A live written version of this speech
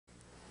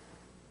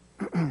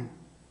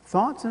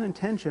Thoughts and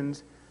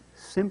intentions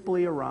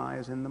simply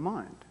arise in the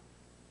mind.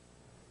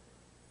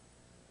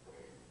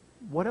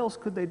 What else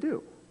could they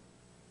do?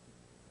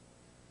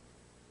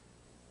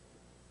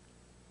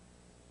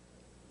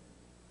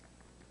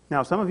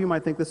 Now, some of you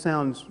might think this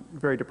sounds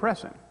very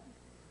depressing.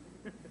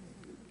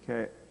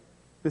 Okay,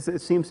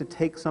 it seems to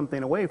take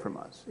something away from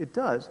us. It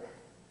does.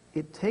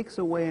 It takes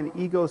away an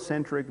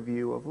egocentric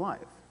view of life.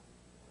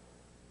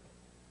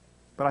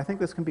 But I think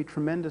this can be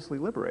tremendously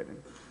liberating.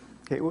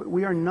 Okay,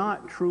 we are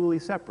not truly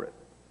separate.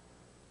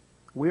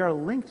 We are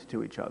linked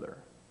to each other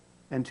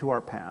and to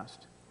our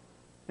past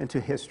and to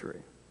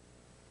history.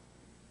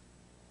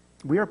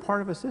 We are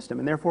part of a system,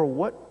 and therefore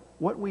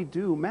what we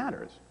do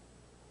matters.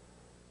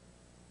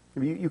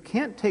 You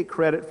can't take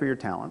credit for your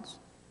talents,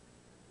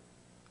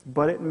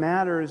 but it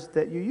matters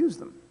that you use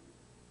them.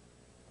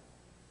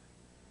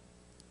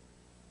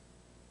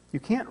 You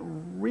can't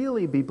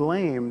really be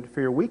blamed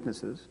for your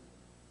weaknesses,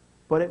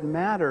 but it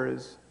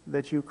matters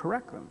that you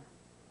correct them.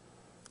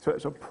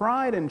 So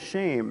pride and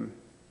shame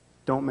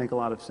don't make a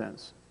lot of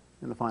sense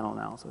in the final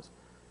analysis.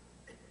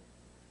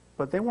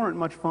 But they weren't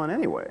much fun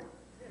anyway.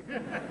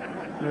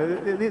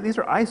 These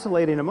are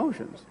isolating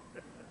emotions.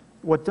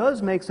 What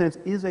does make sense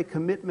is a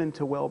commitment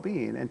to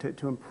well-being and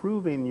to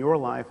improving your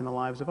life and the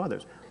lives of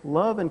others.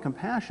 Love and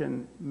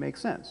compassion make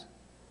sense.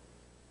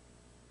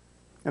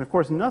 And of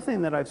course,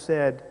 nothing that I've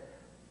said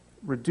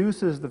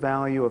reduces the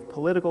value of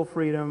political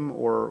freedom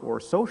or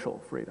social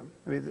freedom.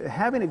 I mean,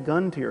 having a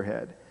gun to your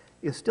head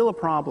is still a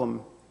problem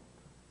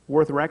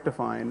worth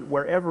rectifying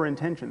wherever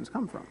intentions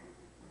come from.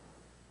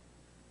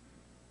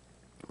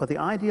 But the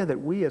idea that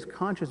we as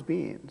conscious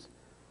beings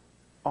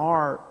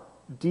are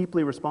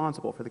deeply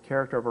responsible for the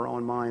character of our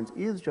own minds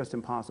is just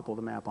impossible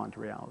to map onto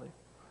reality.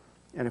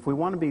 And if we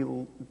want to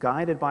be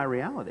guided by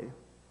reality,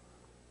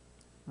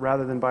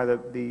 rather than by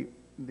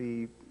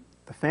the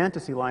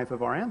fantasy life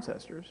of our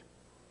ancestors,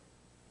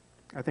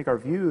 I think our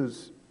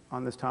views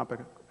on this topic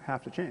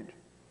have to change.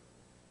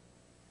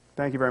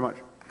 Thank you very much.